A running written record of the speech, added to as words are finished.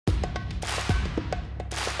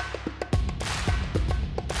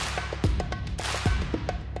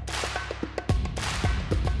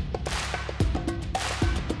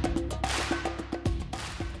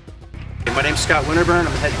My name's Scott Winterburn. I'm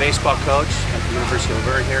the head baseball coach at the University of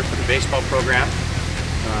Verne here for the baseball program.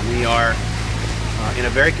 We are in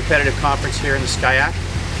a very competitive conference here in the SCIAC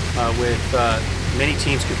with many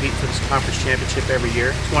teams competing for this conference championship every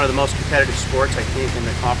year. It's one of the most competitive sports, I think, in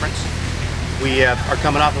the conference. We are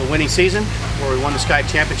coming off of a winning season where we won the SCIAC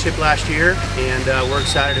championship last year, and we're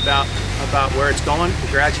excited about where it's going.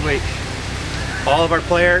 Congratulate all of our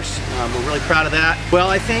players. We're really proud of that. Well,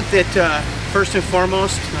 I think that first and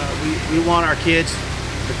foremost, we want our kids,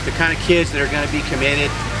 the kind of kids that are going to be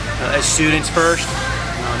committed as students first.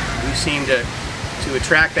 We seem to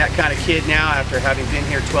attract that kind of kid now after having been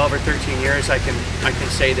here 12 or 13 years. I can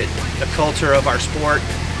say that the culture of our sport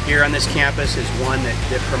here on this campus is one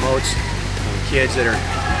that promotes kids that are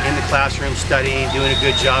in the classroom studying, doing a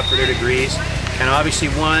good job for their degrees. And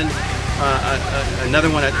obviously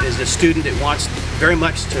another one is a student that wants very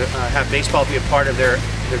much to have baseball be a part of their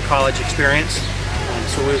college experience.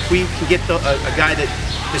 So if we can get a guy that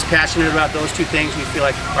is passionate about those two things, we feel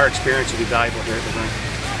like our experience will be valuable here at the Verne.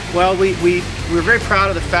 Well, we're very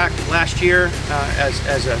proud of the fact that last year,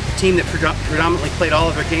 as a team that predominantly played all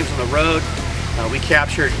of their games on the road, we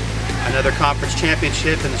captured another conference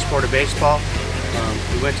championship in the sport of baseball.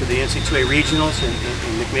 We went to the NCAA regionals in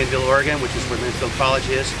McMinnville, Oregon, which is where Minfield College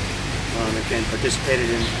is, and participated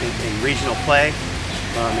in regional play.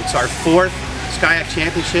 It's our fourth SCIAC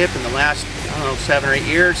championship in the last, I don't know, 7 or 8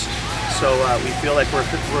 years. So we feel like we're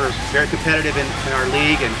very competitive in our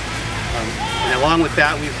league, and along with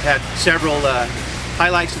that, we've had several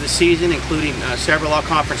highlights of the season, including several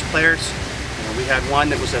all-conference players. We had one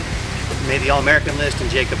that made the All-American list, and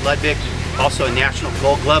Jacob Ludwig, also a National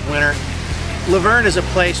Gold Glove winner. La Verne is a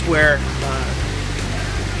place where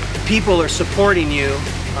people are supporting you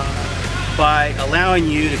by allowing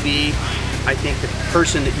you to be, I think, the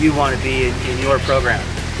person that you want to be in your program.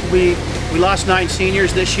 We lost 9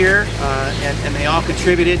 seniors this year, and they all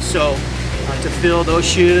contributed. So to fill those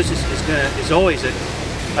shoes is always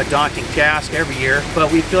a daunting task every year.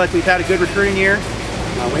 But we feel like we've had a good recruiting year.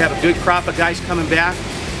 We have a good crop of guys coming back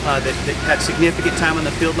that had significant time on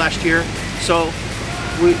the field last year. So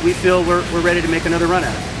we feel we're ready to make another run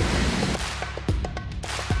at it.